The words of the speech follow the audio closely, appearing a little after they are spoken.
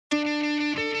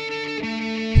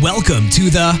Welcome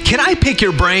to the Can I Pick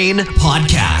Your Brain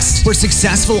podcast, where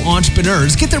successful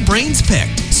entrepreneurs get their brains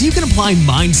picked so you can apply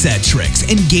mindset tricks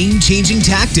and game-changing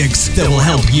tactics that will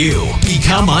help you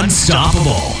become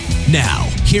unstoppable. Now,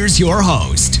 here's your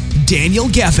host, Daniel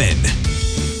Geffen.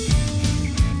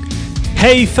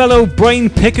 Hey fellow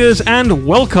brain pickers, and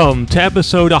welcome to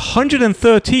episode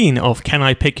 113 of Can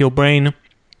I Pick Your Brain?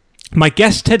 My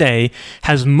guest today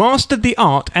has mastered the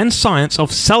art and science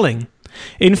of selling.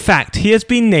 In fact, he has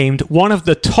been named one of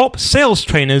the top sales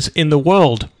trainers in the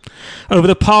world. Over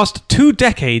the past 2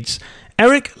 decades,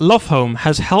 Eric Lofholm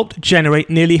has helped generate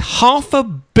nearly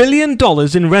 $500 million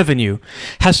in revenue,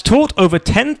 has taught over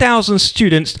 10,000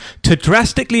 students to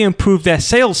drastically improve their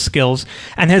sales skills,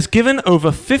 and has given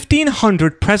over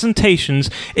 1,500 presentations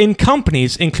in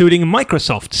companies including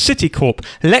Microsoft, Citicorp,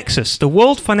 Lexus, the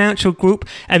World Financial Group,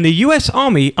 and the US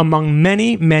Army, among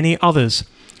many, many others.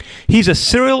 He's a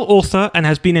serial author and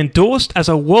has been endorsed as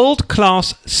a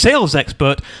world-class sales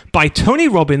expert by Tony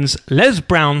Robbins, Les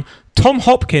Brown, Tom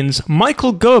Hopkins,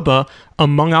 Michael Gerber,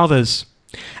 among others.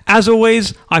 As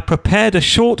always, I prepared a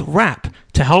short rap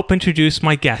to help introduce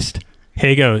my guest.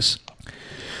 Here goes.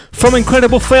 From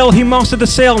incredible fail, he mastered the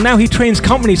sale. Now he trains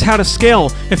companies how to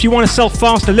scale. If you want to sell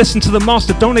faster, listen to the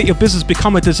master. Don't let your business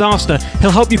become a disaster.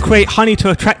 He'll help you create honey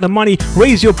to attract the money.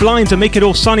 Raise your blinds and make it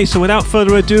all sunny. So without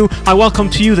further ado, I welcome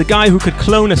to you the guy who could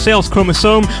clone a sales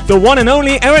chromosome, the one and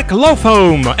only Eric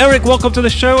Lofholm. Eric, welcome to the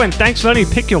show, and thanks for letting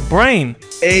me pick your brain.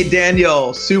 Hey,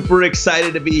 Daniel. Super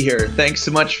excited to be here. Thanks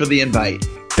so much for the invite.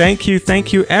 Thank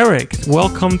you, Eric.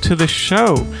 Welcome to the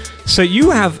show. So you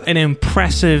have an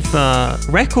impressive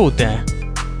record there.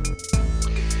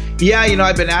 Yeah,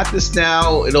 I've been at this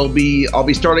now. I'll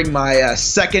be starting my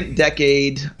second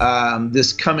decade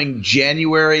this coming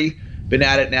January. Been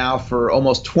at it now for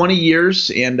almost 20 years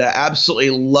and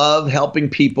absolutely love helping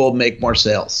people make more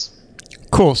sales.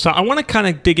 Cool. So I want to kind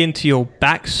of dig into your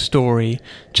backstory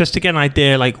just to get an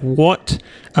idea, like what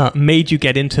made you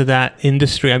get into that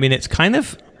industry. I mean, it's kind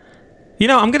of,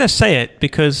 I'm going to say it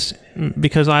because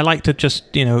I like to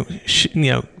just,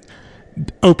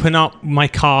 open up my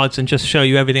cards and just show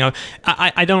you everything.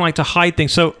 I don't like to hide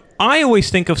things. So I always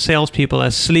think of salespeople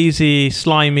as sleazy,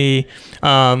 slimy.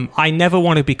 I never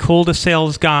want to be called a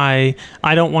sales guy.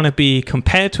 I don't want to be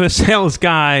compared to a sales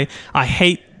guy. I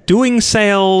hate doing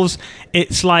sales.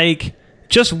 It's like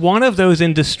just one of those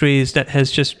industries that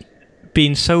has just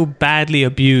been so badly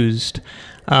abused.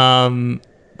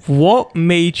 What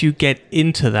made you get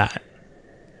into that?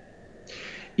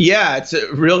 Yeah, it's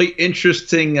a really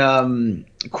interesting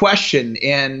question.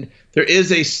 And there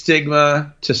is a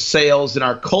stigma to sales in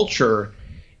our culture,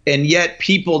 and yet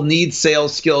people need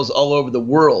sales skills all over the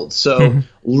world. So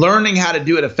learning how to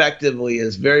do it effectively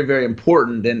is very, very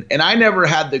important. And I never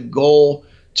had the goal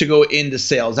to go into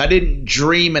sales. I didn't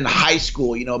dream in high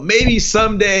school, maybe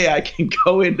someday I can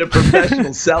go into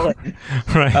professional selling.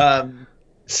 Right.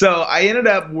 So I ended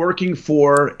up working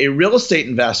for a real estate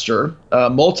investor, a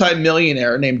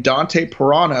multimillionaire named Dante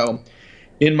Pirano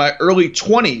in my early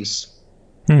 20s.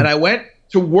 And I went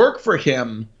to work for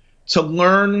him to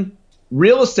learn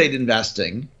real estate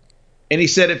investing. And he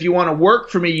said, if you want to work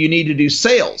for me, you need to do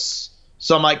sales.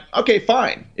 So I'm like, okay,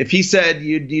 fine. If he said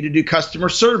you need to do customer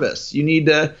service, you need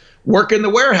to work in the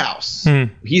warehouse.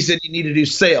 He said you need to do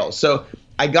sales. So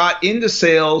I got into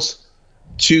sales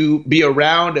to be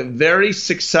around a very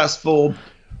successful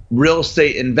real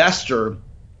estate investor.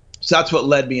 So that's what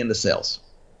led me into sales.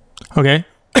 Okay.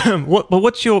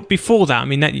 What's your, before that, I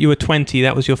mean, that you were 20,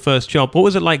 that was your first job. What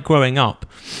was it like growing up?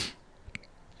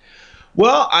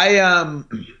 Well, I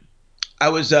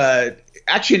was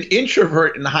actually an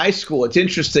introvert in high school. It's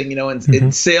interesting,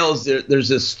 in sales, there's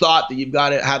this thought that you've got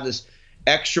to have this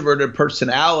extroverted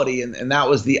personality, and that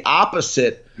was the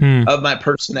opposite of my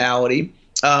personality.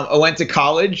 I went to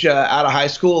college out of high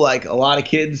school like a lot of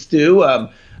kids do. I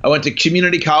went to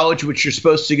community college, which you're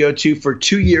supposed to go to for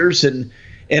 2 years, and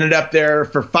ended up there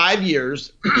for 5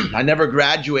 years. I never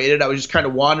graduated. I was just kind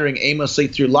of wandering aimlessly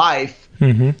through life.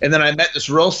 And then I met this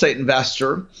real estate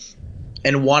investor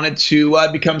and wanted to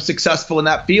become successful in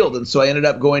that field. And so I ended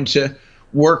up going to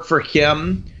work for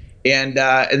him, and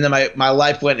then my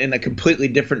life went in a completely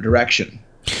different direction.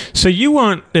 So you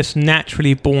weren't this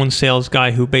naturally born sales guy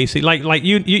who basically, like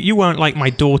you weren't like my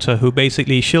daughter, who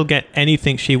basically she'll get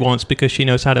anything she wants because she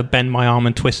knows how to bend my arm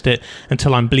and twist it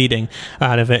until I'm bleeding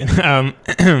out of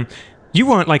it. You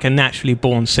weren't like a naturally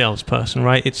born salesperson,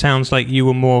 right? It sounds like you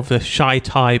were more of the shy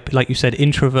type, like you said,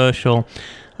 introversial.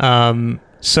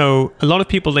 So a lot of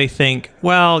people, they think,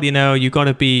 well, you got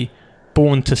to be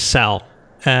born to sell.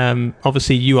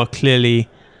 Obviously, you are clearly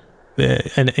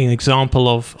an example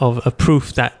of a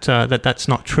proof that that's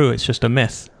not true. It's just a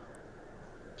myth.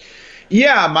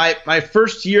 Yeah, my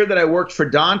first year that I worked for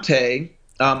Dante,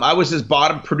 I was his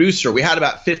bottom producer. We had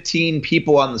about 15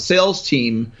 people on the sales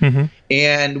team,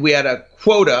 and we had a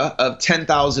quota of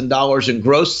 $10,000 in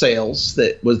gross sales.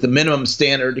 That was the minimum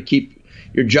standard to keep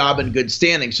your job in good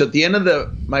standing. So at the end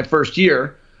of my first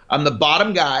year, I'm the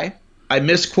bottom guy. I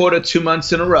missed quota 2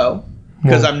 months in a row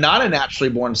because I'm not a naturally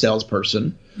born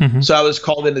salesperson. So I was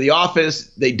called into the office.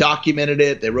 They documented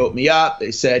it. They wrote me up.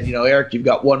 They said, Eric, you've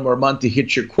got 1 more month to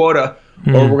hit your quota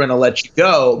or we're going to let you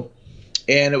go.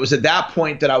 And it was at that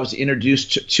point that I was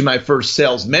introduced to my first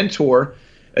sales mentor,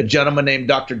 a gentleman named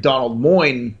Dr. Donald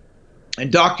Moyne.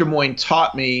 And Dr. Moyne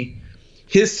taught me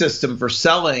his system for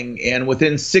selling. And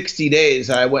within 60 days,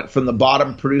 I went from the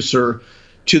bottom producer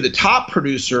to the top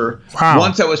producer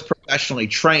once I was professionally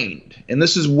trained. And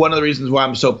this is one of the reasons why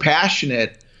I'm so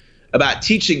passionate about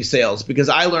teaching sales, because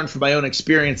I learned from my own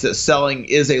experience that selling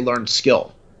is a learned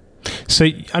skill. So,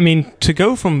 I mean, to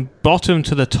go from bottom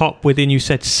to the top within, you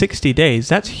said 60 days,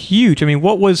 that's huge. I mean,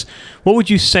 what would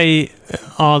you say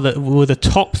were the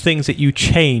top things that you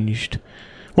changed?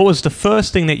 What was the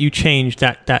first thing that you changed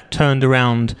that turned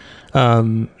around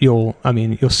your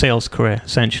sales career,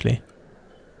 essentially?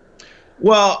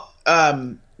 Well,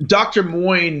 Dr.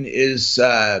 Moyne is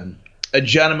a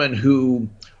gentleman who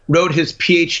wrote his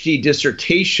PhD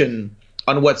dissertation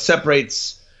on what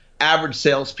separates average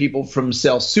salespeople from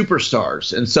sales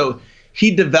superstars. And so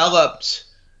he developed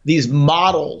these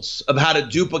models of how to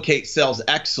duplicate sales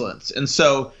excellence. And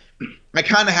so I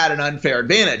kind of had an unfair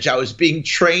advantage. I was being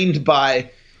trained by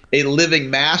a living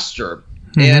master.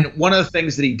 And one of the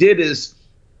things that he did is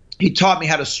he taught me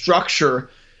how to structure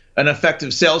an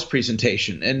effective sales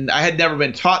presentation. And I had never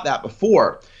been taught that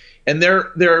before. And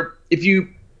if you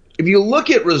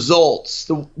look at results,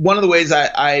 one of the ways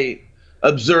I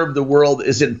observe the world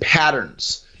is in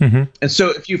patterns. And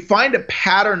so if you find a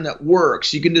pattern that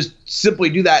works, you can just simply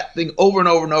do that thing over and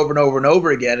over and over and over and over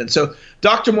again. And so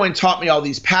Dr. Moyne taught me all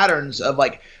these patterns of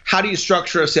like, how do you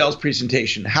structure a sales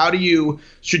presentation? How do you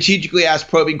strategically ask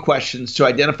probing questions to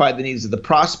identify the needs of the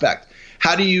prospect?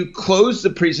 How do you close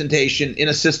the presentation in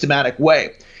a systematic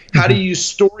way? How do you use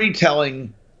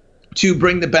storytelling to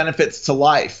bring the benefits to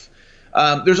life?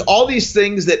 There's all these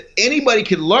things that anybody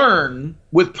can learn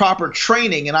with proper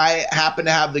training, and I happen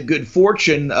to have the good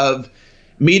fortune of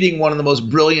meeting one of the most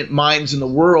brilliant minds in the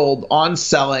world on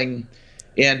selling,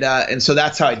 and so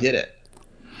that's how I did it.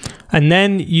 And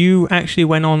then you actually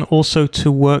went on also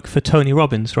to work for Tony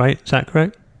Robbins, right? Is that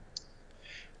correct?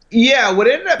 Yeah, what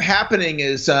ended up happening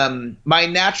is my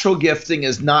natural gifting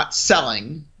is not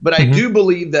selling, but I do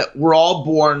believe that we're all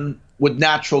born with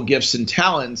natural gifts and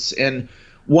talents, and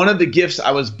one of the gifts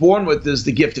I was born with is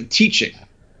the gift of teaching.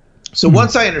 So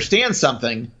once I understand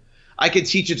something, I can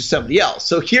teach it to somebody else.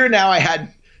 So here now I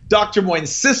had Dr.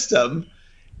 Moyne's system,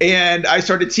 and I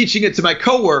started teaching it to my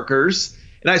coworkers,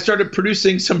 and I started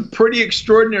producing some pretty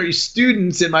extraordinary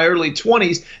students in my early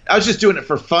 20s. I was just doing it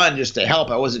for fun, just to help.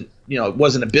 I wasn't, it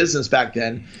wasn't a business back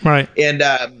then. Right. And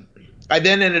I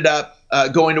then ended up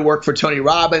going to work for Tony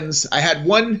Robbins. I had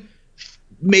one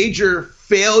major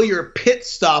failure pit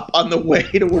stop on the way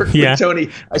to work for Tony.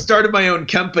 I started my own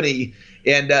company,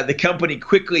 and the company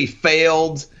quickly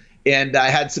failed, and I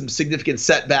had some significant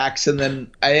setbacks, and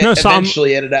then I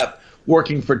eventually ended up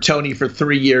working for Tony for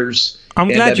 3 years. I'm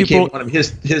glad you became one of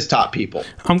his top people.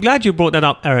 I'm glad you brought that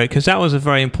up, Eric, because that was a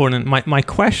very important. My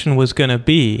question was going to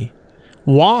be,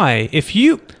 why, if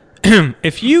you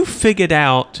figured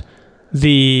out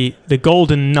the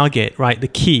golden nugget, right?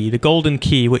 The golden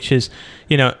key, which is,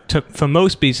 for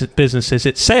most businesses,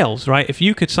 it's sales, right? If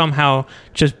you could somehow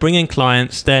just bring in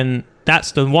clients, then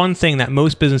that's the one thing that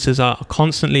most businesses are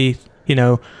constantly,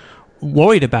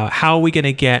 worried about. How are we going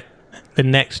to get the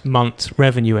next month's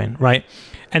revenue in, right?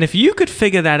 And if you could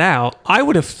figure that out, I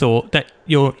would have thought that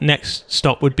your next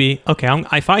stop would be, okay,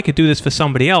 if I could do this for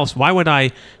somebody else, why would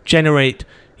I generate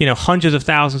hundreds of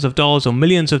thousands of dollars or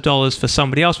millions of dollars for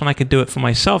somebody else when I could do it for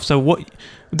myself? So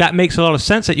that makes a lot of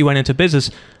sense that you went into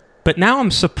business. But now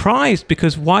I'm surprised,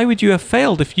 because why would you have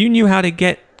failed? If you knew how to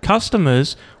get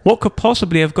customers, what could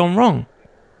possibly have gone wrong?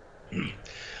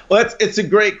 Well, it's a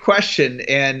great question.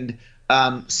 And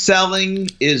selling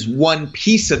is one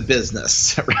piece of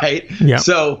business, right? Yeah.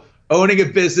 So owning a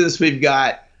business, we've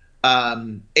got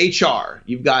HR,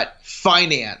 you've got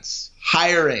finance,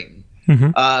 hiring,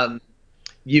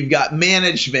 you've got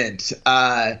management,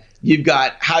 you've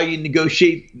got how you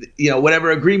negotiate,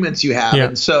 whatever agreements you have. Yeah.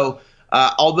 And so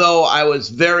although I was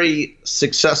very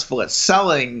successful at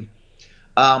selling,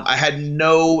 I had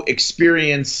no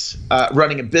experience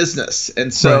running a business.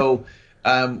 And so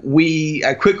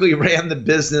I quickly ran the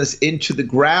business into the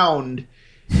ground.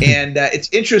 And it's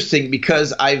interesting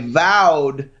because I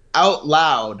vowed out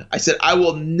loud, I said, I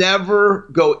will never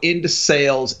go into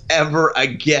sales ever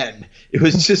again. It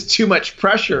was just too much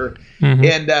pressure.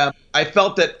 And I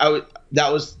felt that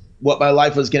that was what my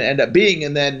life was going to end up being.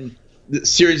 And then the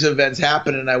series of events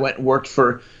happened, and I went and worked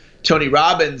for Tony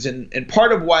Robbins. And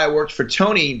part of why I worked for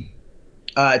Tony,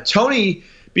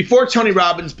 before Tony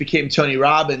Robbins became Tony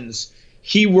Robbins,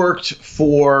 he worked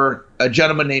for a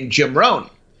gentleman named Jim Rohn.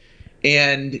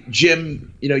 And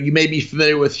Jim, you may be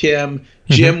familiar with him.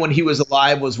 Jim, when he was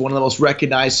alive, was one of the most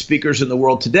recognized speakers in the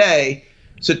world today.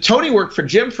 So Tony worked for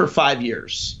Jim for 5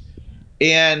 years.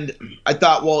 And I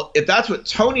thought, well, if that's what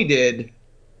Tony did,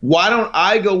 why don't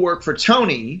I go work for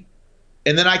Tony?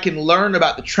 And then I can learn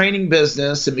about the training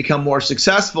business and become more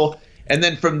successful. And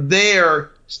then from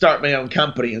there, start my own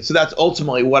company. And so that's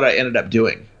ultimately what I ended up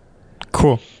doing.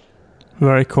 Cool.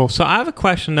 Very cool. So I have a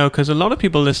question, though, because a lot of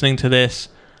people listening to this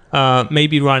may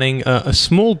be running a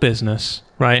small business,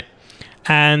 right?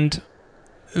 And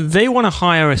they want to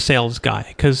hire a sales guy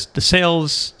because the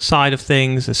sales side of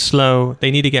things is slow.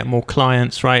 They need to get more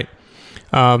clients, right?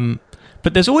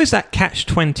 But there's always that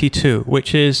catch-22,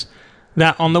 which is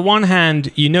that on the one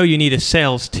hand, you need a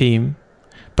sales team,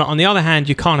 but on the other hand,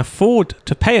 you can't afford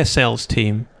to pay a sales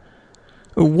team.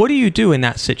 What do you do in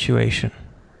that situation?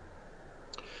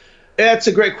 That's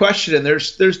a great question, and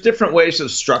there's different ways of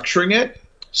structuring it.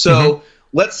 So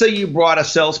let's say you brought a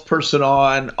salesperson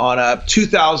on a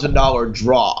 $2,000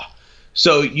 draw.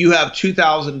 So you have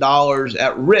 $2,000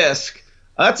 at risk.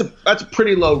 That's a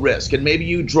pretty low risk, and maybe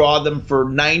you draw them for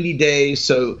 90 days.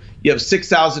 So you have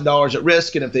 $6,000 at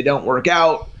risk, and if they don't work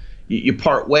out, you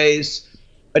part ways.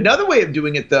 Another way of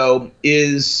doing it, though,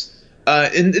 is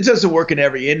and it doesn't work in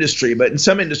every industry, but in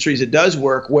some industries it does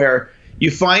work, where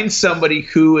you find somebody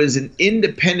who is an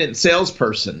independent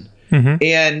salesperson.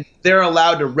 And they're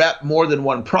allowed to rep more than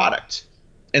one product.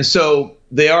 And so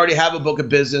they already have a book of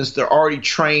business. They're already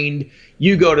trained.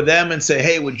 You go to them and say,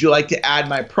 hey, would you like to add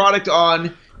my product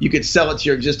on? You could sell it to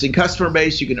your existing customer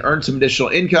base. You can earn some additional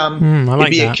income. I like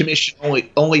It'd be that. a commission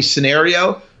only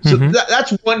scenario. So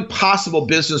that's one possible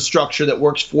business structure that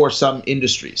works for some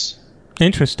industries.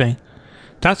 Interesting.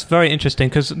 That's very interesting,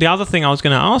 because the other thing I was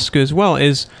going to ask you as well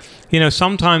is,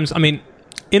 sometimes,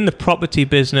 in the property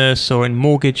business or in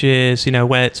mortgages,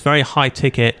 where it's very high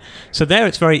ticket. So there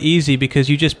it's very easy because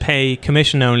you just pay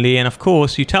commission only. And of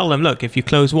course you tell them, look, if you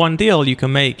close one deal, you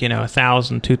can make,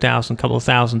 $1,000, $2,000, couple of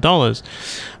 $1,000s.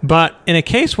 But in a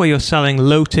case where you're selling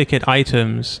low ticket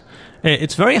items,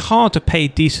 it's very hard to pay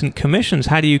decent commissions.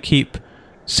 How do you keep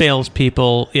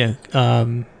salespeople, how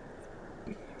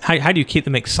do you keep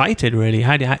them excited, really?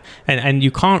 And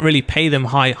you can't really pay them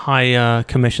high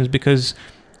commissions because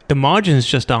the margins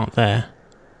just aren't there.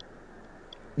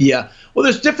 Yeah. Well,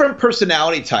 there's different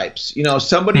personality types.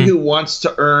 Somebody who wants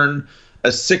to earn a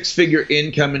 6-figure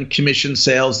income in commission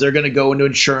sales, they're going to go into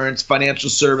insurance, financial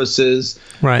services.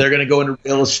 Right. They're going to go into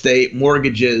real estate,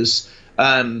 mortgages.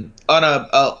 On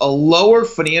a lower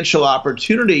financial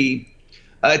opportunity,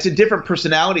 it's a different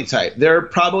personality type. They're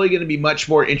probably going to be much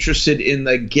more interested in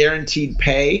the guaranteed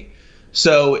pay.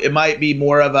 So it might be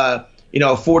more of a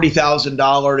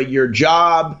 $40,000 a year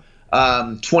job,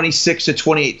 26 to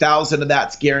 28,000 of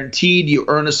that's guaranteed. You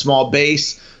earn a small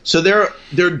base, so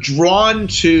they're drawn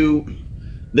to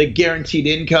the guaranteed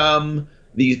income,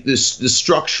 the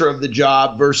structure of the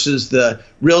job versus the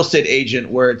real estate agent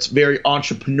where it's very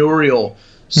entrepreneurial.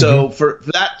 So for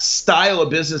that style of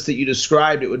business that you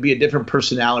described, it would be a different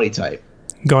personality type.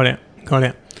 Got it.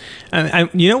 And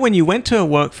when you went to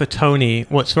work for Tony,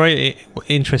 what's very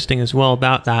interesting as well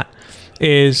about that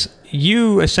is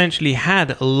you essentially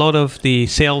had a lot of the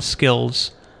sales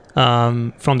skills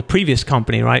from the previous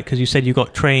company, right? Because you said you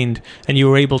got trained and you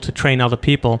were able to train other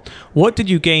people. What did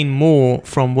you gain more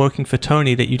from working for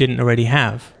Tony that you didn't already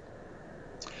have?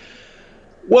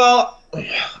 Well,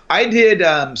 I did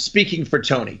speaking for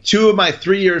Tony. 2 of my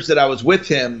 3 years that I was with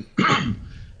him,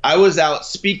 I was out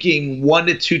speaking 1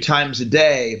 to 2 times a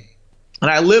day. And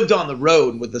I lived on the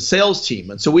road with the sales team.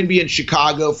 And so we'd be in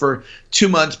Chicago for 2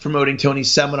 months promoting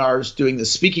Tony's seminars, doing the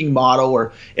speaking model,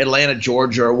 or Atlanta,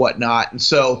 Georgia, or whatnot. And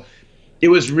so it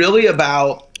was really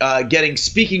about getting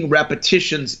speaking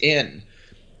repetitions in.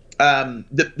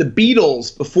 The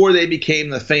Beatles, before they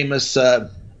became the famous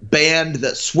band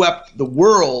that swept the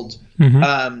world,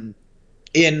 in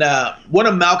one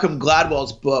of Malcolm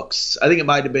Gladwell's books, I think it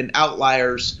might have been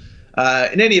Outliers,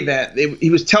 in any event, he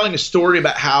was telling a story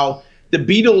about how the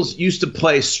Beatles used to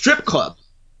play strip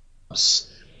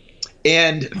clubs,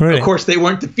 And Really? of course, they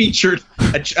weren't the featured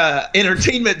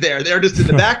entertainment there. They're just in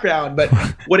the background. But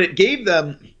what it gave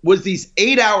them was these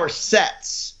 8-hour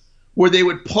sets where they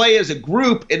would play as a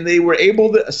group, and they were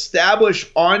able to establish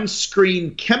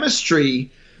on-screen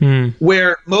chemistry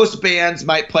where most bands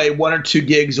might play 1 or 2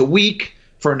 gigs a week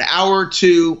for an hour or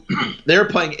two. They're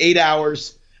playing 8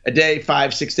 hours a day,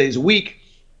 5-6 days a week.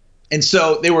 And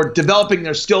so they were developing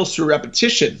their skills through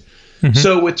repetition.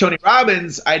 So with Tony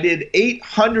Robbins, I did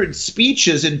 800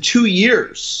 speeches in 2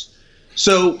 years.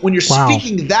 So when you're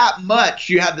speaking that much,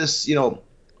 you have this,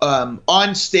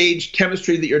 on stage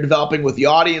chemistry that you're developing with the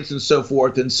audience and so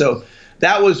forth. And so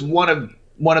that was one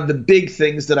of the big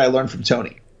things that I learned from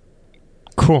Tony.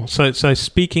 Cool. So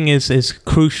speaking is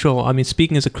crucial. I mean,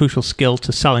 speaking is a crucial skill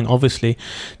to selling, obviously,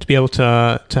 to be able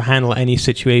to handle any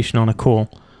situation on a call.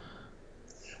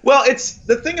 Well, it's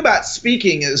the thing about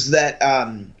speaking is that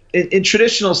in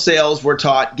traditional sales, we're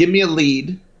taught, give me a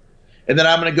lead, and then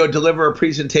I'm going to go deliver a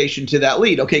presentation to that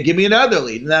lead. Okay, give me another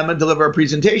lead, and then I'm going to deliver a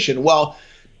presentation. Well,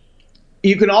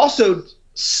 you can also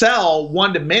sell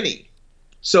one-to-many.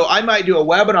 So I might do a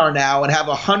webinar now and have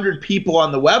 100 people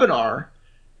on the webinar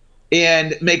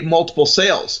and make multiple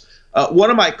sales. One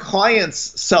of my clients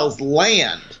sells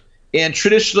land, and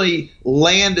traditionally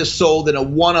land is sold in a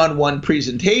one-on-one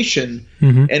presentation.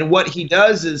 And what he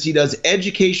does is he does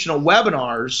educational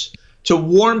webinars to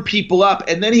warm people up,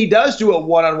 and then he does do a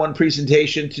one-on-one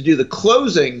presentation to do the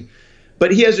closing.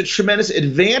 But he has a tremendous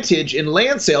advantage in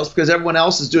land sales because everyone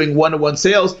else is doing one-to-one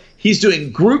sales. He's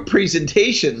doing group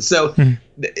presentations. So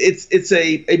it's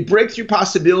a breakthrough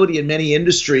possibility in many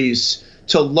industries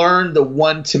to learn the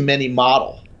one-to-many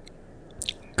model.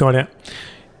 Got it.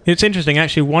 It's interesting,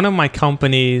 actually. One of my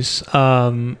companies,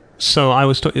 so I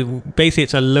was basically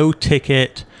it's a low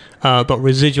ticket but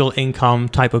residual income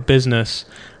type of business.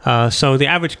 So the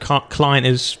average client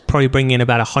is probably bringing in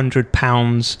about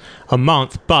 £100 a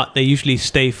month, but they usually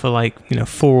stay for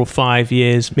 4 or 5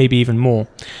 years, maybe even more.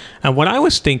 And what I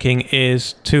was thinking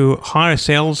is to hire a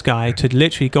sales guy to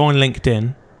literally go on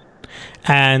LinkedIn.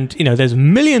 And, there's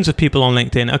millions of people on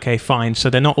LinkedIn. Okay, fine. So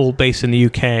they're not all based in the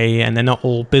UK and they're not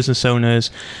all business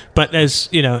owners. But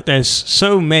there's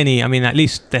so many. I mean, at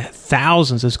least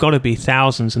thousands. There's got to be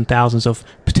thousands and thousands of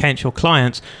potential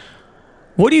clients.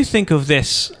 What do you think of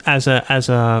this as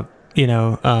a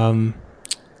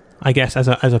I guess as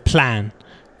a plan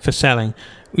for selling?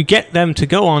 We get them to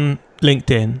go on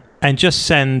LinkedIn and just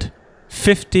send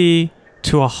 50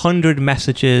 to 100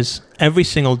 messages every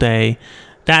single day.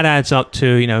 That adds up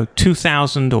to,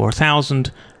 2,000 or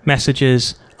 1,000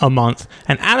 messages a month.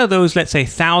 And out of those, let's say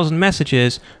 1,000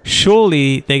 messages,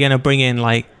 surely they're going to bring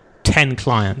in 10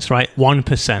 clients, right?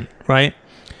 1%, right?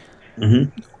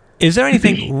 Is there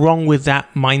anything wrong with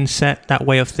that mindset, that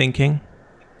way of thinking?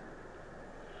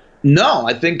 No,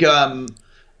 I think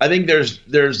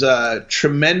there's a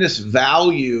tremendous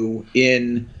value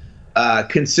in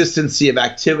consistency of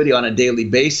activity on a daily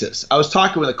basis. I was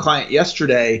talking with a client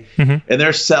yesterday, and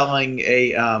they're selling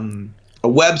a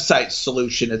website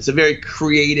solution. It's a very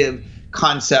creative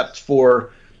concept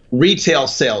for retail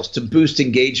sales to boost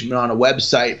engagement on a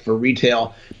website for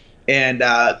retail. And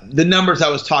the numbers I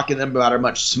was talking to them about are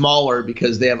much smaller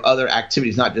because they have other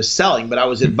activities, not just selling. But I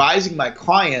was advising my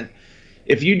client,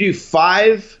 if you do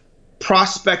 5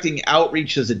 prospecting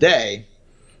outreaches a day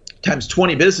times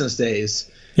 20 business days,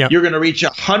 you're going to reach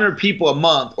 100 people a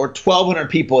month or 1,200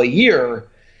 people a year,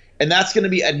 and that's going to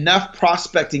be enough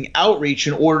prospecting outreach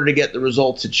in order to get the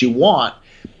results that you want.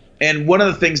 And one of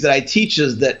the things that I teach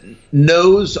is that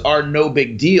no's are no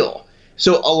big deal.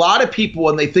 So a lot of people,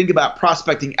 when they think about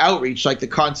prospecting outreach, like the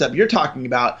concept you're talking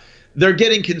about, they're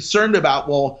getting concerned about,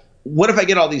 well, what if I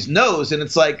get all these no's? And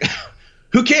it's like,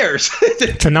 who cares?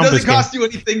 It doesn't cost you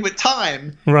anything but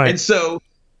time. Right. And so,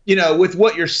 with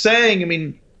what you're saying, I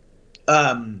mean,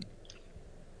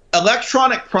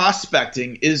 electronic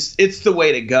prospecting it's the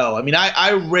way to go. I mean,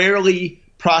 I rarely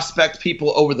prospect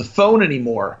people over the phone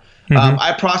anymore.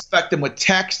 I prospect them with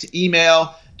text,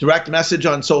 email, direct message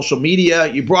on social media.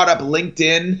 You brought up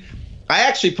LinkedIn. I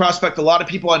actually prospect a lot of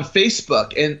people on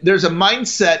Facebook, and there's a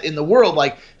mindset in the world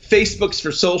like Facebook's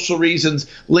for social reasons,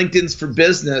 LinkedIn's for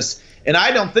business, and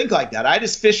I don't think like that. I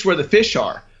just fish where the fish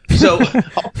are. So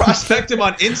I'll prospect them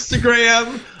on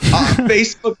Instagram,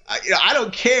 Facebook. I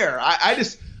don't care. I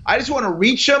just want to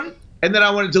reach them, and then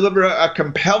I want to deliver a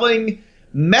compelling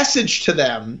message to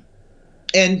them.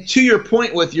 And to your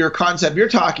point with your concept you're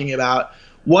talking about,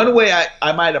 one way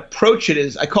I might approach it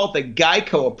is I call it the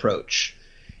Geico approach.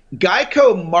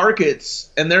 Geico markets,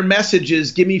 and their message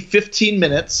is, give me 15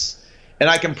 minutes, and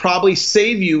I can probably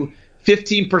save you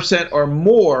 15% or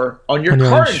more on your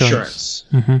car insurance.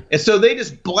 And so they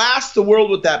just blast the world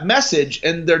with that message,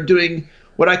 and they're doing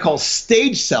what I call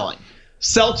stage selling.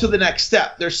 Sell to the next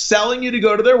step. They're selling you to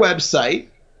go to their website,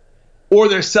 or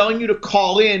they're selling you to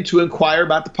call in to inquire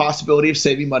about the possibility of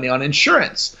saving money on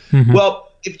insurance.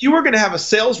 Well, if you were going to have a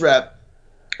sales rep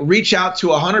reach out to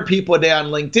 100 people a day on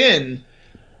LinkedIn,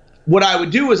 what I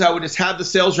would do is I would just have the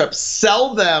sales rep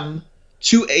sell them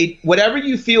to whatever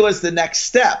you feel is the next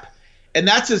step. And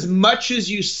that's as much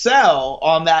as you sell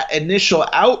on that initial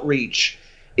outreach.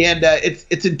 And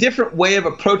it's a different way of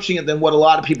approaching it than what a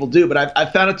lot of people do. But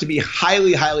I've found it to be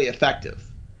highly, highly effective.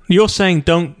 You're saying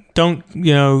don't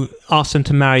ask them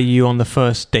to marry you on the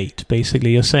first date.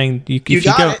 Basically, you're saying you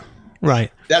got it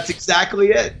right. That's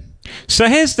exactly it. So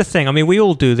here's the thing. I mean, we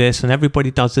all do this, and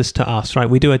everybody does this to us, right?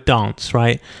 We do a dance,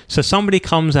 right? So somebody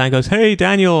comes and goes, "Hey,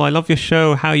 Daniel, I love your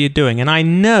show. How are you doing?" And I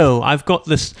know I've got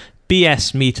this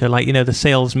BS meter, like, the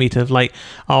sales meter of like,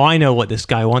 oh, I know what this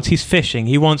guy wants. He's fishing.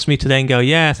 He wants me to then go,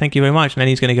 yeah, thank you very much. And then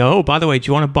he's going to go, oh, by the way, do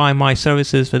you want to buy my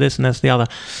services for this and that's the other?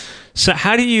 So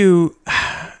how do you,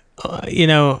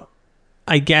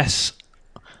 I guess,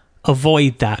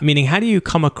 avoid that? Meaning, how do you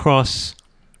come across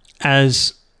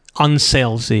as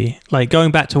unsalesy? Like,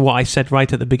 going back to what I said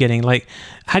right at the beginning, like,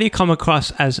 how do you come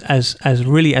across as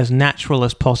really as natural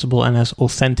as possible and as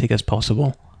authentic as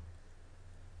possible?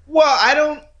 Well,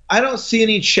 I don't see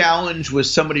any challenge with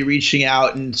somebody reaching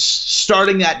out and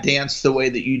starting that dance the way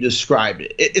that you described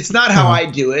it. It's not how I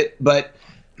do it, but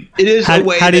it is a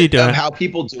way of how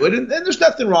people do it. And there's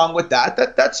nothing wrong with that.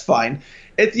 That's fine.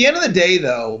 At the end of the day,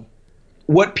 though,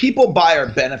 what people buy are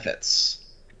benefits.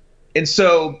 And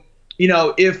so,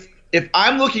 if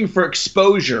I'm looking for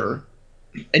exposure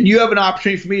and you have an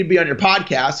opportunity for me to be on your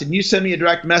podcast and you send me a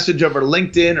direct message over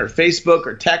LinkedIn or Facebook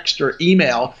or text or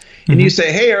email, and you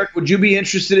say, hey, Eric, would you be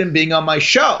interested in being on my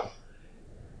show?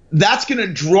 That's going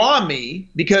to draw me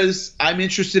because I'm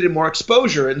interested in more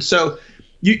exposure. And so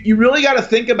you really got to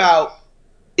think about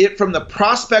it from the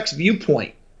prospect's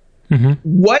viewpoint.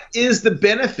 What is the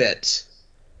benefit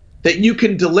that you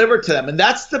can deliver to them? And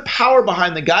that's the power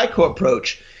behind the Geico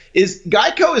approach. Is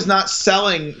Geico is not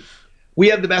selling, we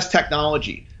have the best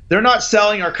technology. They're not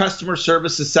selling our customer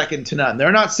service is second to none.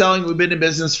 They're not selling we've been in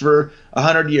business for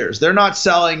 100 years. They're not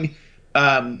selling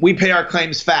we pay our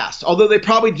claims fast, although they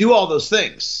probably do all those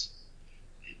things.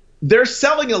 They're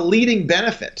selling a leading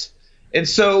benefit. And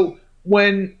so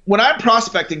when I'm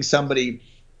prospecting somebody,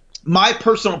 my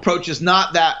personal approach is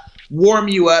not that warm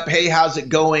you up, hey, how's it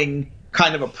going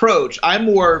kind of approach. I'm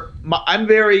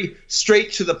very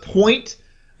straight to the point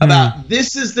about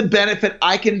this is the benefit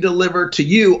I can deliver to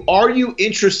you. Are you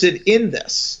interested in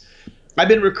this? I've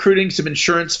been recruiting some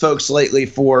insurance folks lately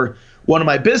for one of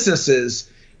my businesses,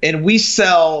 and we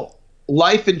sell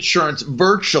life insurance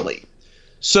virtually.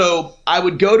 So I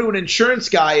would go to an insurance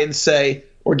guy and say,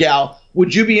 or gal,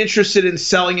 would you be interested in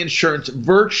selling insurance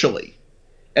virtually?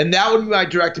 And that would be my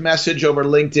direct message over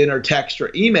LinkedIn or text or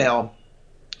email.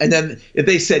 And then if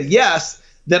they said yes,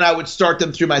 then I would start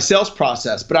them through my sales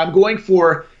process. But I'm going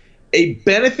for a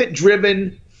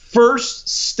benefit-driven first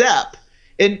step.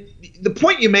 And the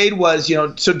point you made was,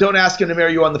 so don't ask him to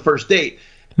marry you on the first date.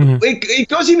 It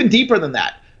goes even deeper than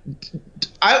that.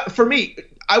 For me,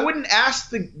 I wouldn't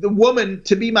ask the woman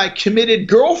to be my committed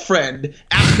girlfriend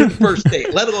after the first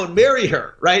date, let alone marry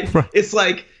her, right? It's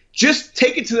like, just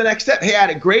take it to the next step. Hey, I had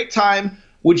a great time.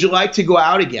 Would you like to go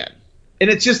out again? And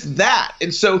it's just that.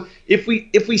 And so if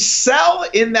we sell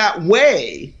in that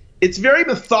way, it's very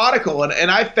methodical. And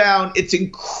I found it's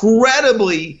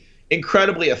incredibly,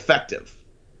 incredibly effective.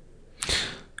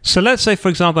 So let's say, for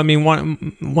example, I mean,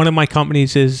 one of my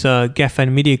companies is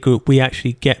Geffen Media Group. We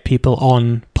actually get people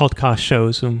on podcast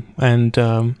shows, and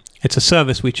it's a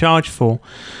service we charge for.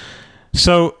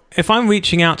 So if I'm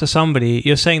reaching out to somebody,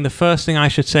 you're saying the first thing I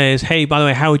should say is, hey, by the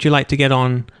way, how would you like to get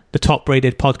on the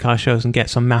top-rated podcast shows and get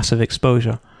some massive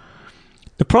exposure?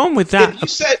 The problem with that...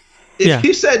 If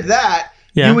you said that,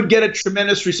 you would get a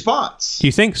tremendous response. Do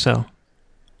you think so?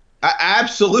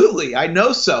 Absolutely. I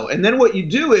know so. And then what you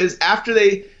do is after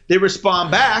they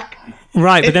respond back...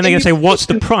 Right, but then they're going to say, what's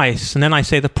the price? And then I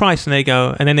say the price, and they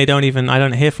go, and then I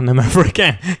don't hear from them ever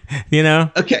again,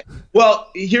 Okay. Well,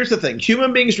 here's the thing.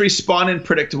 Human beings respond in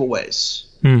predictable ways.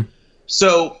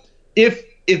 So if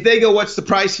they go, what's the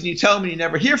price, and you tell them and you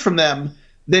never hear from them,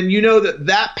 then you know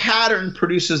that pattern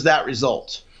produces that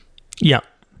result. Yeah.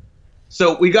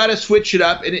 So we got to switch it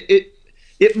up. And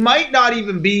it might not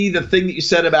even be the thing that you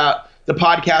said about the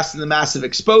podcast and the massive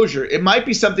exposure. It might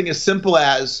be something as simple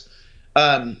as,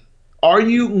 are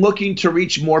you looking to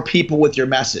reach more people with your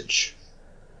message?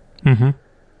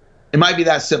 It might be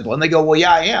that simple. And they go, well,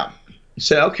 yeah, I am. You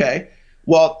say, okay,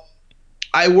 well,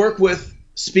 I work with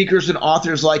speakers and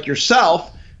authors like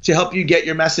yourself to help you get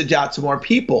your message out to more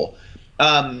people.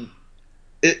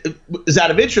 Is that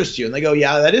of interest to you? And they go,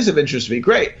 yeah, that is of interest to me.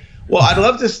 Great. Well, I'd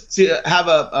love to have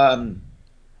a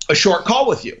short call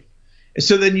with you. And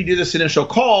so then you do this initial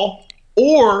call,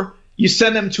 or you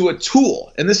send them to a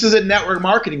tool. And this is a network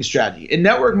marketing strategy. In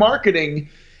network marketing,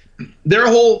 their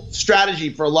whole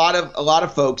strategy for a lot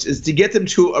of folks is to get them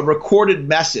to a recorded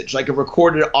message, like a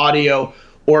recorded audio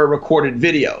or a recorded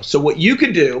video. So what you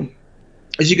could do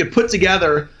is you could put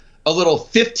together a little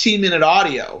 15-minute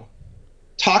audio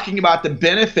talking about the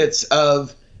benefits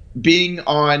of being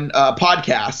on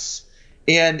podcasts.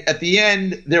 And at the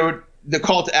end, the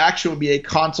call to action would be a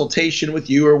consultation with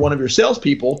you or one of your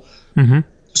salespeople. Mm-hmm.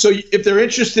 So if they're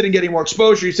interested in getting more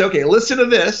exposure, you say, okay, listen to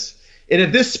this. And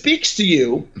if this speaks to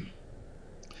you,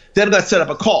 then let's set up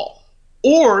a call.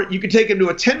 Or you could take them to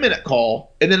a 10-minute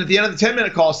call. And then at the end of the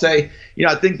 10-minute call, say,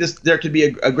 I think there could be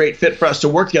a great fit for us to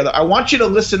work together. I want you to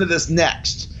listen to this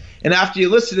next. And after you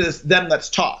listen to this, then let's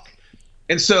talk.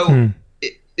 And so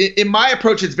in my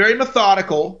approach, it's very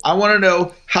methodical. I want to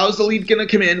know, how's the lead going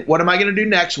to come in? What am I going to do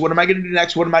next? What am I going to do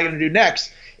next? What am I going to do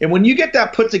next? And when you get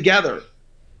that put together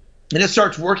and it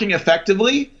starts working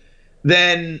effectively,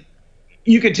 then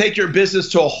you can take your business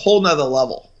to a whole nother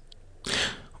level.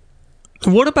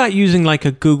 What about using like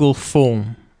a Google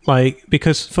form?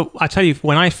 Because I tell you,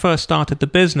 when I first started the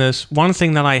business, one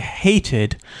thing that I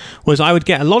hated was I would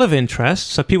get a lot of interest.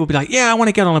 So people would be like, yeah, I want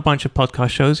to get on a bunch of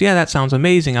podcast shows. Yeah, that sounds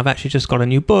amazing. I've actually just got a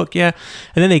new book. Yeah.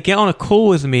 And then they get on a call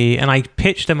with me and I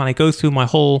pitch them and I go through my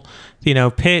whole,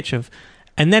 pitch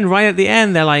and then right at the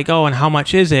end, they're like, oh, and how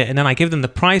much is it? And then I give them the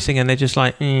pricing and they're just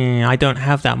like, I don't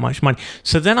have that much money.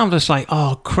 So then I'm just like,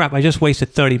 oh, crap, I just wasted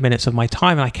 30 minutes of my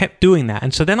time. And I kept doing that.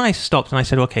 And so then I stopped and I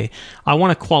said, okay, I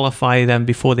want to qualify them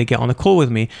before they get on a call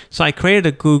with me. So I created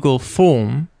a Google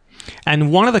form.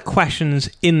 And one of the questions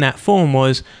in that form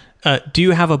was, do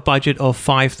you have a budget of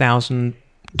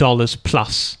 $5,000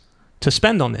 plus to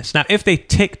spend on this? Now, if they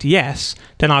ticked yes,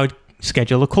 then I would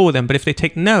schedule a call with them. But if they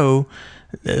ticked no,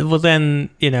 well, then,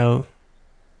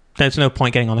 there's no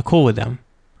point getting on a call with them.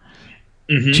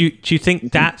 Mm-hmm. Do you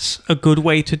think that's a good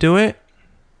way to do it?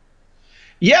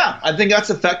 Yeah, I think that's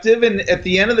effective. And at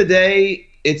the end of the day,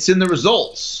 it's in the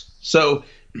results. So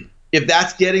if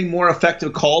that's getting more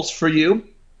effective calls for you,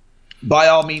 by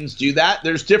all means do that.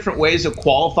 There's different ways of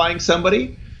qualifying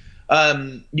somebody.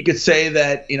 You could say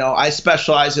that, I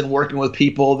specialize in working with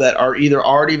people that are either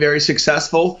already very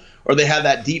successful or they have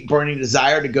that deep burning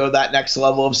desire to go that next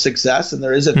level of success, and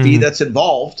there is a fee that's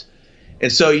involved.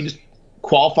 And so you just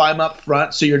qualify them up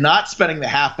front, so you're not spending the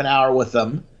half an hour with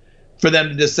them for them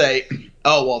to just say,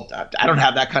 oh, well, I don't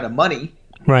have that kind of money.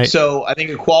 Right. So I think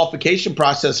a qualification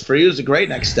process for you is a great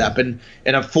next step, and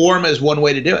a form is one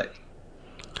way to do it.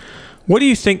 What do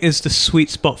you think is the sweet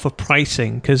spot for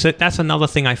pricing? Because that's another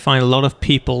thing I find a lot of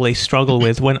people, they struggle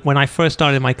with. When I first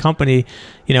started my company,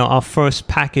 our first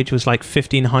package was like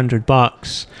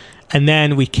 $1,500, and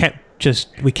then we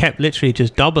kept literally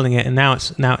just doubling it, and now it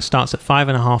starts at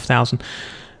 $5,500.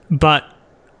 But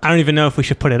I don't even know if we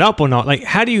should put it up or not. Like,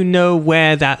 how do you know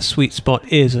where that sweet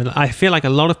spot is? And I feel like a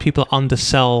lot of people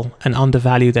undersell and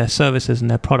undervalue their services and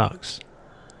their products.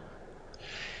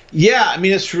 Yeah, I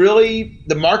mean, it's really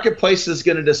the marketplace is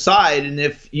going to decide, and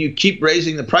if you keep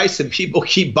raising the price and people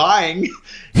keep buying,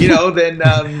 then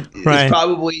right.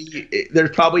 there's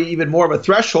probably even more of a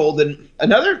threshold. And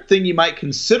another thing you might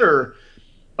consider,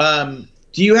 do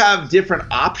you have different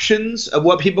options of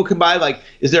what people can buy? Like,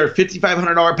 is there a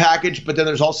 $5,500 package, but then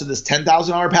there's also this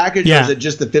 $10,000 package, or is it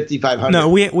just the $5,500? No,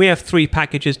 we have 3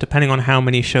 packages depending on how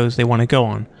many shows they want to go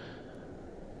on.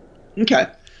 Okay.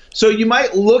 So you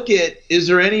might look at, is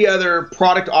there any other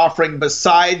product offering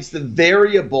besides the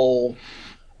variable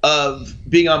of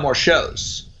being on more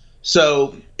shows?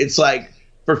 So it's like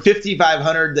for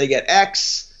 $5,500 they get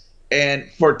X, and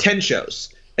for 10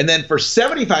 shows, and then for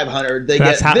 $7,500 they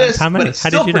get this, but it's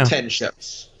still for 10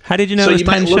 shows. How did you know it was 10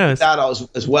 shows? So you might look at that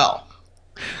as well.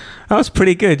 That was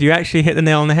pretty good. You actually hit the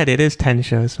nail on the head. It is 10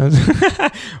 shows.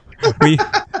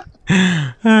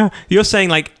 You're saying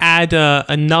like add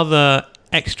another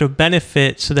extra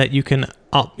benefit so that you can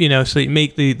so you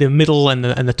make the middle and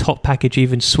the top package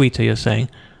even sweeter, you're saying?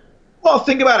 Well,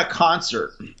 think about a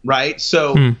concert, right?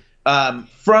 So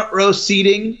front row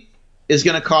seating is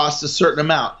going to cost a certain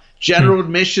amount. General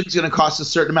admission is going to cost a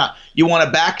certain amount. You want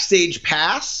a backstage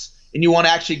pass, and you want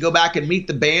to actually go back and meet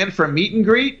the band for a meet and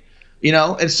greet,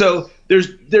 and so there's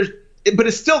but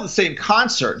it's still the same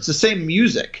concert. It's the same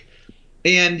music,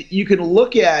 and you can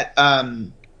look at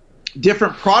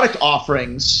different product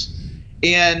offerings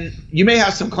And you may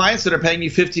have some clients that are paying you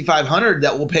 $5,500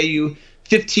 that will pay you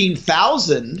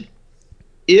 $15,000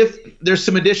 if there's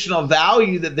some additional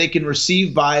value that they can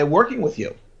receive by working with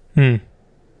you.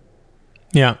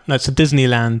 Yeah, that's a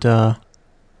Disneyland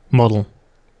model,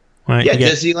 right? Yeah,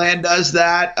 Disneyland does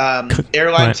that.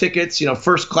 Airline tickets,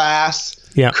 first class,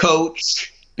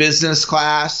 coach, business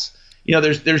class.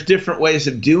 There's different ways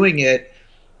of doing it,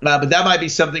 but that might be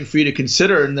something for you to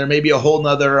consider, and there may be a whole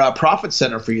nother profit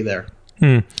center for you there.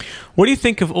 What do you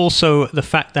think of also the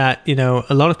fact that,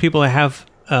 a lot of people have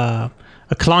a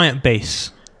client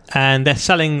base and they're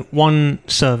selling one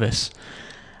service,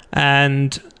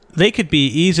 and they could be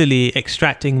easily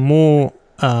extracting more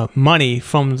money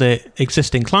from the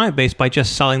existing client base by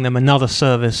just selling them another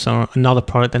service or another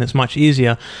product, and it's much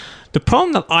easier. The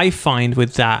problem that I find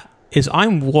with that is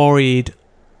I'm worried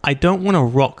I don't want to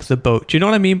rock the boat. Do you know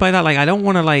what I mean by that? Like, I don't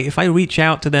want to, if I reach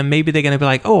out to them, maybe they're going to be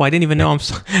like, oh, I didn't even know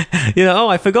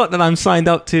I forgot that I'm signed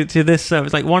up to this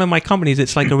service. Like, one of my companies,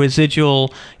 it's like a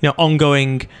residual,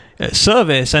 ongoing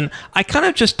service. And I kind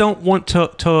of just don't want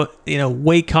to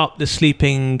wake up the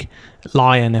sleeping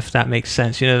lion, if that makes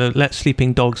sense. Let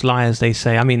sleeping dogs lie, as they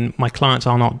say. I mean, my clients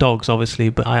are not dogs, obviously,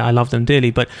 but I love them dearly.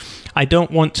 But I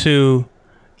don't want to,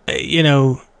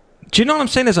 do you know what I'm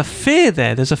saying? There's a fear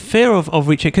there. There's a fear of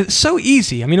reaching, because it's so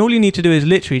easy. I mean, all you need to do is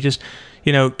literally just,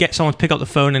 get someone to pick up the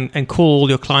phone and call all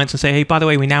your clients and say, hey, by the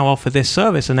way, we now offer this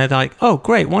service. And they're like, oh,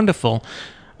 great, wonderful.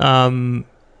 But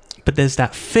there's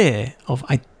that fear of,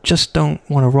 I just don't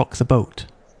want to rock the boat.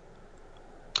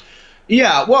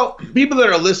 Yeah, well, people that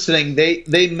are listening, they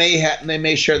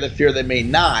may share the fear, they may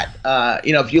not.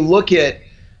 If you look at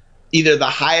either the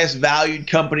highest valued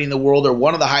company in the world or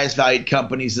one of the highest valued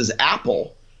companies is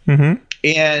Apple.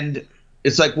 And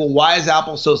it's like, well, why is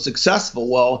Apple so successful?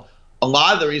 Well, a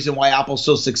lot of the reason why Apple's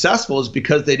so successful is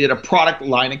because they did a product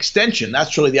line extension.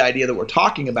 That's really the idea that we're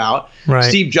talking about. Right.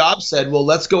 Steve Jobs said, well,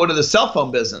 let's go into the cell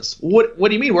phone business. What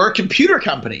do you mean? We're a computer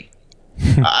company.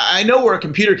 I know we're a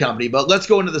computer company, but let's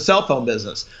go into the cell phone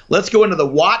business. Let's go into the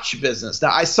watch business.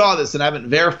 Now, I saw this and I haven't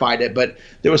verified it, but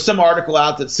there was some article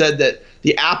out that said that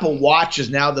the Apple Watch is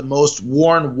now the most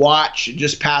worn watch,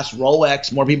 just past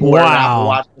Rolex. More people wear an Apple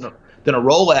Watch than a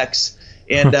Rolex.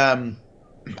 And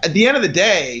at the end of the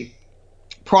day,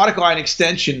 product line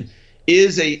extension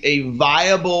is a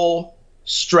viable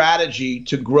strategy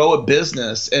to grow a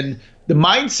business. And the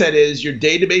mindset is your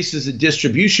database is a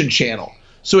distribution channel.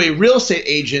 So a real estate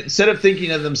agent, instead of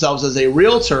thinking of themselves as a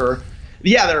realtor,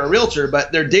 yeah, they're a realtor,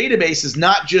 but their database is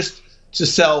not just to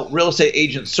sell real estate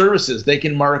agent services. They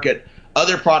can market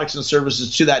other products and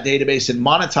services to that database and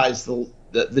monetize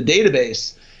the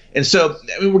database. And so,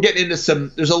 I mean, we're getting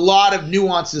into there's a lot of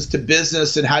nuances to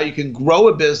business and how you can grow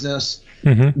a business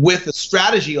with a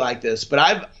strategy like this. But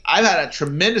I've had a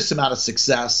tremendous amount of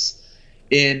success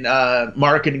in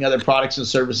marketing other products and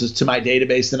services to my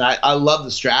database, and I love the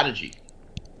strategy.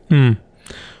 And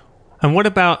what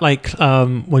about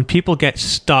when people get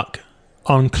stuck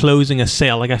on closing a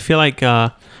sale? Like, I feel like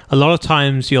a lot of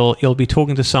times you'll be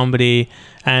talking to somebody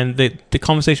and the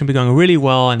conversation will be going really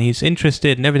well and he's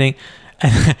interested and everything,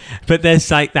 but there's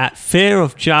like that fear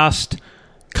of just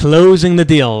closing the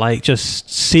deal, like just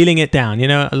sealing it down.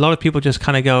 A lot of people just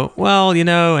kind of go, well,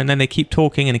 and then they keep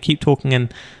talking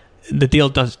and the deal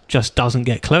just doesn't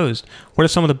get closed. What are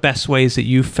some of the best ways that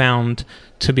you found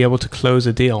to be able to close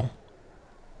a deal?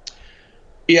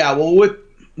 Yeah, well,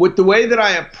 with the way that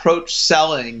I approach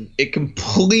selling, it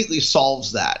completely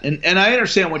solves that. And I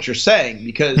understand what you're saying,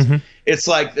 because it's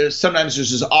like sometimes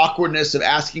there's this awkwardness of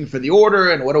asking for the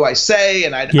order and what do I say?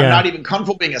 And I'm not even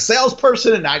comfortable being a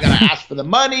salesperson, and I got to ask for the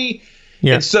money.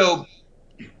 Yeah. And so,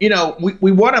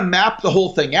 we want to map the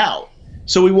whole thing out.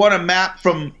 So we want to map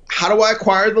from how do I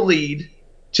acquire the lead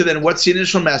to then what's the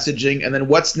initial messaging, and then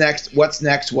what's next.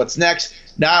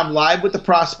 Now I'm live with the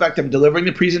prospect. I'm delivering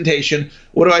the presentation.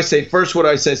 What do I say first? What do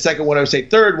I say second? What do I say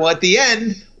third? Well, at the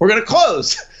end, we're going to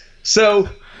close. So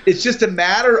it's just a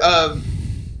matter of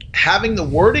having the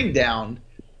wording down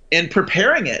and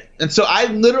preparing it. And so I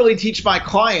literally teach my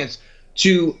clients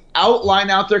to outline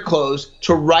out their close,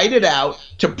 to write it out,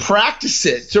 to practice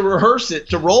it, to rehearse it,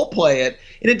 to role play it.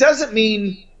 And it doesn't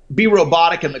mean be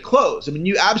robotic in the close. I mean,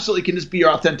 you absolutely can just be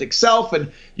your authentic self,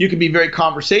 and you can be very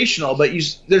conversational, but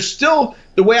there's still,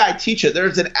 the way I teach it,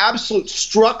 there's an absolute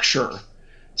structure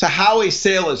to how a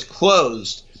sale is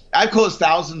closed. I close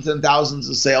thousands and thousands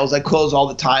of sales. I close all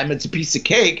the time. It's a piece of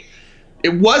cake.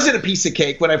 It wasn't a piece of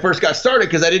cake when I first got started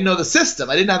because I didn't know the system.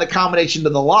 I didn't have the combination to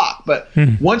the lock. But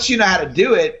once you know how to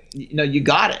do it, you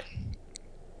got it.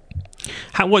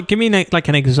 What? Give me like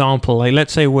an example. Like,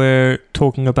 let's say we're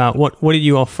talking about what are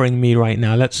you offering me right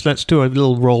now? Let's do a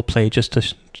little role play just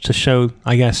to show,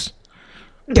 I guess,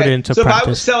 put it into so practice. If I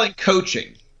was selling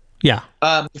coaching, yeah,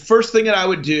 the first thing that I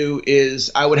would do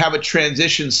is I would have a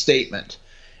transition statement,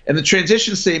 and the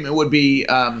transition statement would be,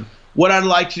 what I'd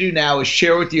like to do now is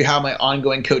share with you how my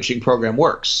ongoing coaching program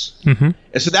works. Mm-hmm.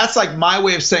 And so that's like my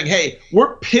way of saying, hey,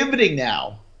 we're pivoting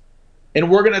now. And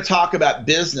we're going to talk about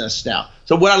business now.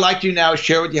 So what I'd like to do now is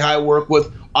share with you how I work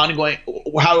with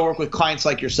clients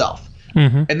like yourself.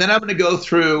 Mm-hmm. And then I'm going to go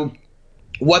through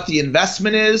what the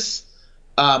investment is,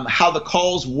 how the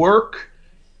calls work,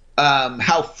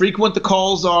 how frequent the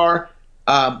calls are,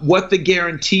 what the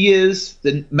guarantee is,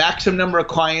 the maximum number of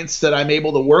clients that I'm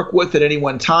able to work with at any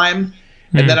one time.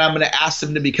 Mm-hmm. And then I'm going to ask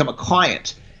them to become a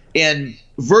client. And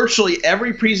virtually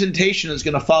every presentation is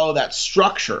going to follow that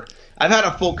structure. I've had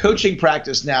a full coaching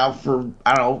practice now for,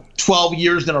 12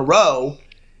 years in a row.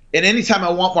 And anytime I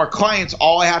want more clients,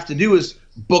 all I have to do is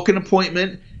book an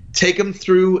appointment, take them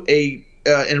through a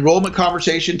enrollment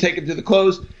conversation, take them to the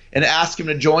close, and ask them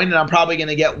to join. And I'm probably going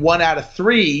to get 1 out of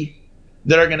 3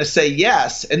 that are going to say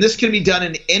yes. And this can be done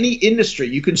in any industry.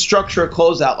 You can structure a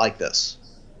closeout like this.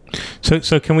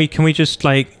 So can we just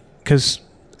because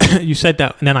you said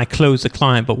that, and then I closed the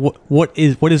client. But what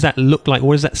does that look like?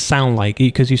 What does that sound like?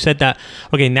 Because you said that.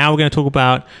 Okay, now we're going to talk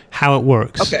about how it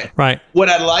works. Okay, right. What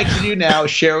I'd like to do now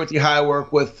is share with you how I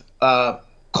work with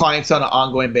clients on an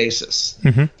ongoing basis.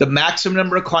 Mm-hmm. The maximum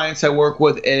number of clients I work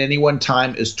with at any one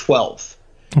time is 12.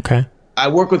 Okay. I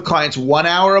work with clients 1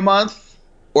 hour a month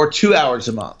or 2 hours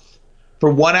a month.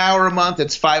 For 1 hour a month,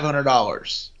 it's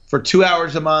 $500. For 2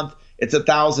 hours a month, it's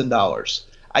 $1,000.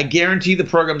 I guarantee the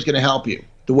program is going to help you.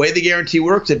 The way the guarantee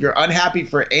works, if you're unhappy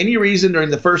for any reason during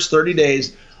the first 30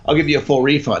 days, I'll give you a full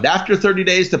refund. After 30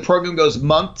 days, the program goes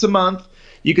month to month.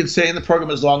 You can stay in the program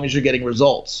as long as you're getting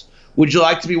results. Would you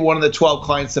like to be one of the 12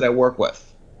 clients that I work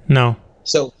with? No.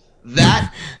 So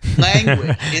that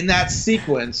language in that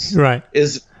sequence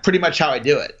is pretty much how I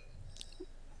do it.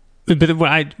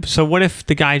 So what if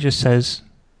the guy just says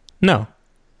no?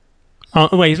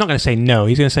 Well, he's not going to say no.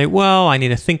 He's going to say, well, I need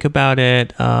to think about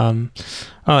it.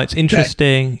 It's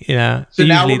interesting. Okay. Yeah. So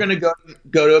now we're going to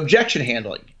go to objection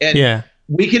handling. And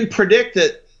we can predict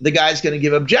that the guy's going to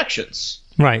give objections.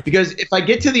 Right. Because if I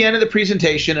get to the end of the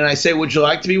presentation and I say, would you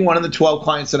like to be one of the 12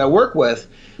 clients that I work with?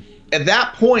 At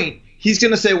that point, he's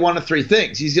going to say one of 3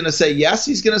 things. He's going to say yes,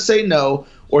 he's going to say no,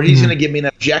 or he's going to give me an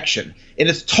objection. And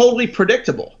it's totally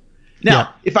predictable.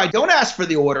 Now, if I don't ask for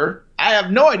the order, I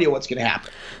have no idea what's going to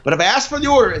happen. But if I ask for the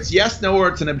order, it's yes, no, or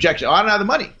it's an objection. Oh, I don't have the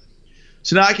money.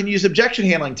 So now I can use objection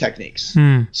handling techniques.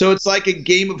 So it's like a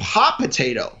game of hot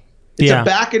potato. It's a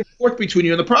back and forth between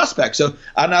you and the prospect. So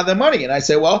I don't have the money. And I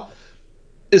say, well,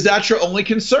 is that your only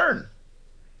concern?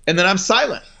 And then I'm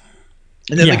silent.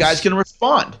 And then the guy's going to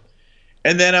respond.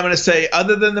 And then I'm going to say,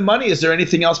 other than the money, is there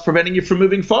anything else preventing you from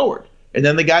moving forward? And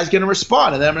then the guy's going to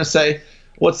respond. And then I'm going to say,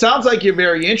 well, it sounds like you're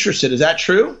very interested. Is that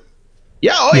true?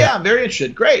 Yeah. Oh, yeah, I'm very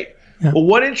interested. Great. Yeah. Well,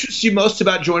 what interests you most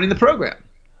about joining the program?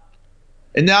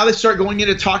 And now they start going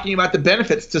into talking about the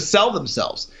benefits to sell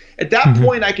themselves. At that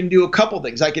point, I can do a couple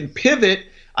things. I can pivot.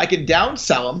 I can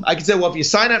downsell them. I can say, well, if you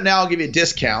sign up now, I'll give you a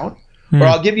discount. Or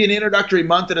I'll give you an introductory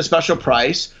month at a special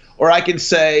price. Or I can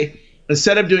say,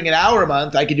 instead of doing an hour a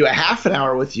month, I can do a half an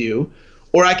hour with you.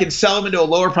 Or I can sell them into a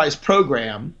lower price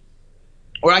program.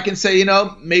 Or I can say,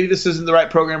 maybe this isn't the right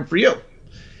program for you.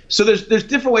 So there's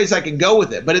different ways I can go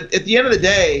with it. But at the end of the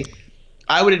day,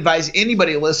 I would advise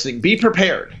anybody listening, be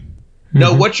prepared.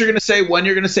 Know what you're going to say, when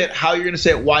you're going to say it, how you're going to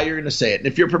say it, why you're going to say it. And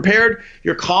if you're prepared,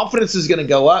 your confidence is going to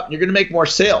go up and you're going to make more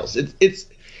sales. It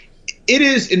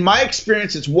is, in my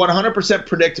experience, it's 100%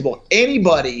 predictable.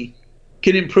 Anybody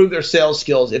can improve their sales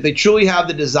skills if they truly have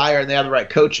the desire and they have the right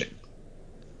coaching.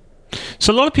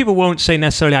 So a lot of people won't say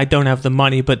necessarily, I don't have the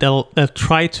money, but they'll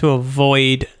try to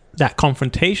avoid that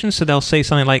confrontation. So they'll say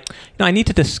something like, I need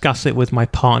to discuss it with my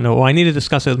partner, or I need to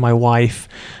discuss it with my wife.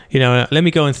 Let me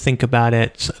go and think about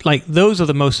it. So, those are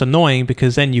the most annoying,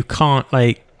 because then you can't,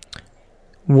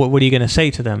 what are you going to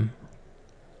say to them?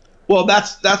 Well,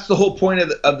 that's the whole point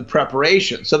of the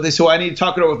preparation. So they say, well, I need to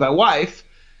talk it over with my wife.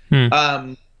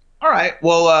 All right.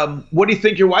 Well, what do you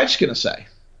think your wife's going to say?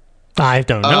 I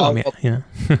don't know.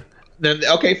 Then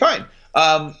okay, fine.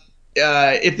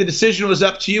 If the decision was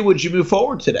up to you, would you move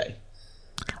forward today?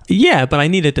 Yeah, but I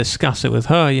need to discuss it with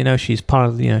her. She's part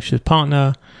of she's a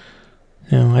partner.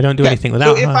 I don't do anything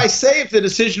without her. So if I say, if the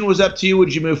decision was up to you,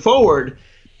 would you move forward?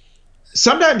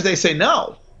 Sometimes they say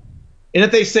no. And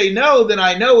if they say no, then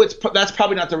I know that's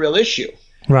probably not the real issue.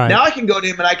 Right. Now I can go to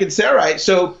him and I can say, all right,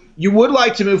 so you would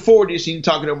like to move forward. You just need to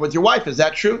talk it over with your wife. Is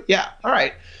that true? Yeah. All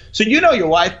right. So you know your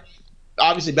wife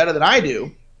obviously better than I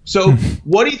do. So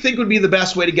what do you think would be the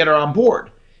best way to get her on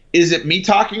board? Is it me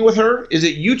talking with her? Is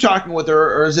it you talking with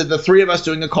her? Or is it the three of us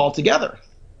doing a call together?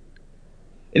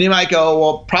 And you might go,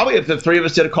 well, probably if the three of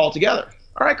us did a call together.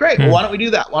 All right, great. Well, why don't we do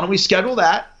that? Why don't we schedule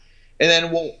that? And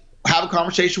then we'll have a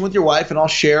conversation with your wife, and I'll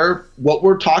share what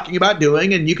we're talking about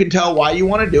doing, and you can tell why you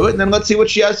want to do it, and then let's see what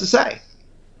she has to say.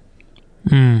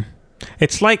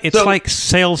 It's like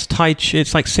sales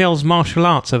it's like sales martial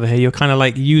arts over here. You're kind of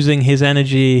like using his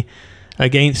energy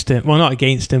against him. Well, not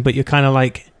against him, but you're kind of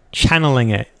like channeling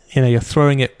it. You know, you're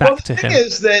throwing it back to him. The thing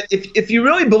is that if you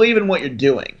really believe in what you're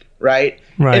doing, right?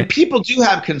 And people do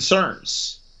have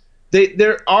concerns.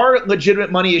 There are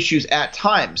legitimate money issues at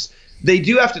times. They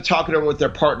do have to talk it over with their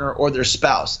partner or their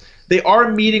spouse. They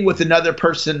are meeting with another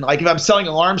person. Like if I'm selling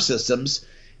alarm systems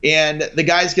and the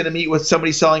guy's going to meet with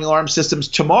somebody selling alarm systems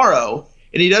tomorrow,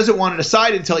 and he doesn't want to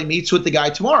decide until he meets with the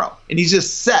guy tomorrow. And he's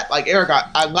just set. Like, Eric,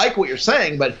 I like what you're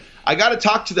saying, but I got to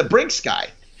talk to the Brinks guy.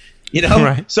 You know?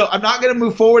 Right. So I'm not going to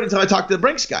move forward until I talk to the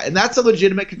Brinks guy. And that's a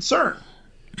legitimate concern.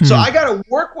 So I got to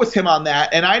work with him on that,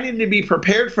 and I need to be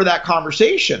prepared for that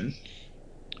conversation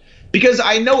because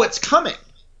I know it's coming.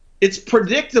 It's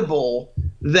predictable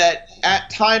that at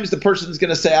times the person's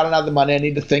going to say, I don't have the money. I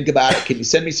need to think about it. Can you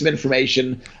send me some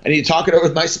information? I need to talk it over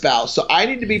with my spouse. So I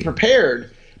need to be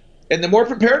prepared. And the more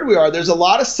prepared we are, there's a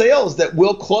lot of sales that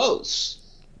will close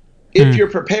if you're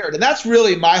prepared. And that's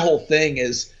really my whole thing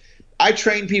is I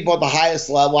train people at the highest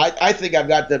level. I think I've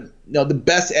got the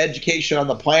best education on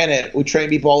the planet. We train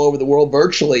people all over the world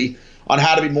virtually on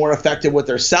how to be more effective with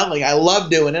their selling. I love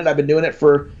doing it. I've been doing it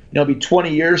for be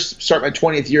 20 years, start my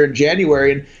 20th year in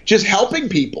January, and just helping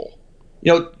people,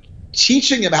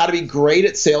 teaching them how to be great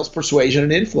at sales, persuasion,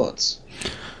 and influence.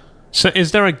 So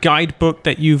is there a guidebook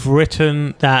that you've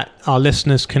written that our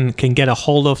listeners can get a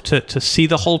hold of to see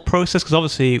the whole process? Because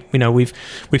obviously,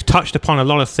 we've touched upon a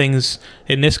lot of things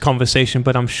in this conversation,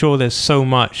 but I'm sure there's so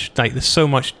much depth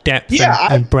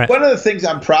and breadth. One of the things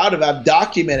I'm proud of, I've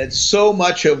documented so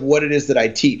much of what it is that I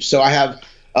teach. So I have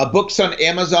books on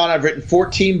Amazon. I've written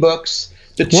 14 books.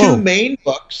 The two main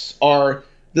books are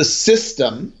The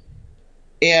System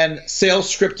and Sales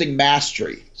Scripting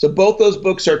Mastery. So both those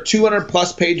books are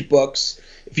 200-plus page books.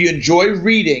 If you enjoy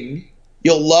reading,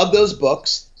 you'll love those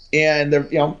books. And they're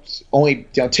only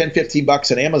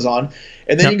 $10-15 on Amazon.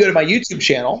 And then you go to my YouTube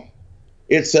channel.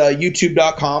 It's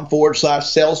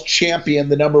youtube.com/Sales Champion,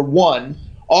 the number 1.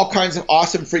 All kinds of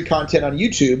awesome free content on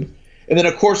YouTube. And then,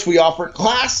 of course, we offer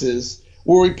classes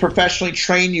where we professionally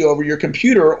train you over your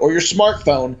computer or your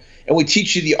smartphone, and we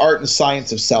teach you the art and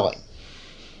science of selling.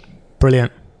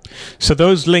 Brilliant. So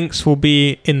those links will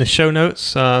be in the show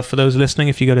notes for those listening.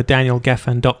 If you go to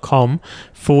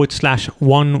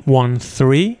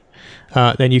danielgeffen.com/113,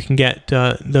 then you can get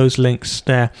those links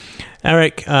there.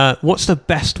 Eric, what's the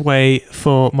best way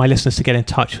for my listeners to get in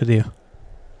touch with you?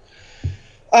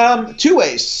 2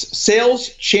 ways.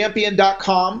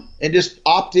 Saleschampion.com, and just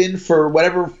opt in for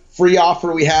whatever free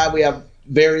offer we have. We have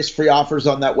various free offers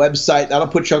on that website. That'll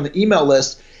put you on the email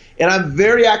list. And I'm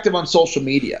very active on social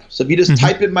media. So if you just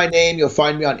type in my name, you'll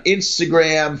find me on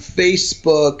Instagram,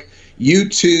 Facebook,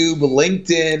 YouTube,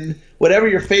 LinkedIn, whatever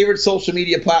your favorite social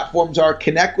media platforms are.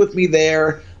 Connect with me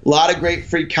there. A lot of great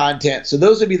free content. So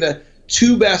those would be the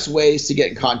 2 best ways to get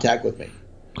in contact with me.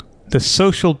 The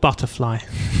social butterfly.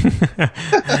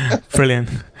 Brilliant.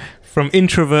 From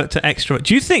introvert to extrovert.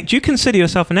 Do you consider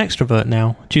yourself an extrovert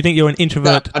now? Do you think you're an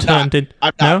introvert turned in?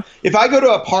 I'm not. No? If I go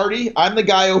to a party, I'm the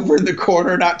guy over in the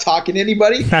corner not talking to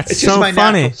anybody. It's just so my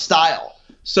funny. natural style.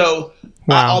 So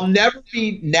I'll never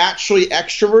be naturally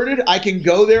extroverted. I can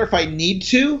go there if I need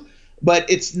to, but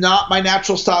it's not my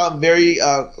natural style. I'm very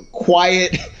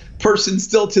quiet person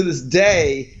still to this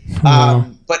day.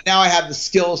 But now I have the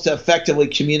skills to effectively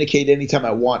communicate anytime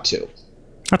I want to.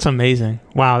 That's amazing.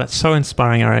 Wow, that's so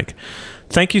inspiring, Eric.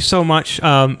 Thank you so much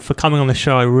for coming on the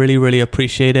show. I really, really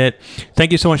appreciate it.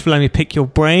 Thank you so much for letting me pick your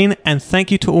brain. And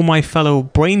thank you to all my fellow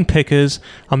brain pickers.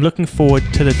 I'm looking forward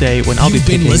to the day when I'll be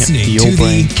picking your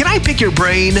brain. Can I Pick Your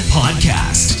Brain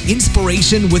podcast?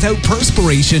 Inspiration without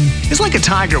perspiration is like a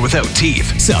tiger without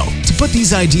teeth. So, to put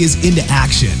these ideas into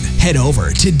action, head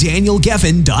over to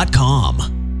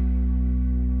danielgeffen.com.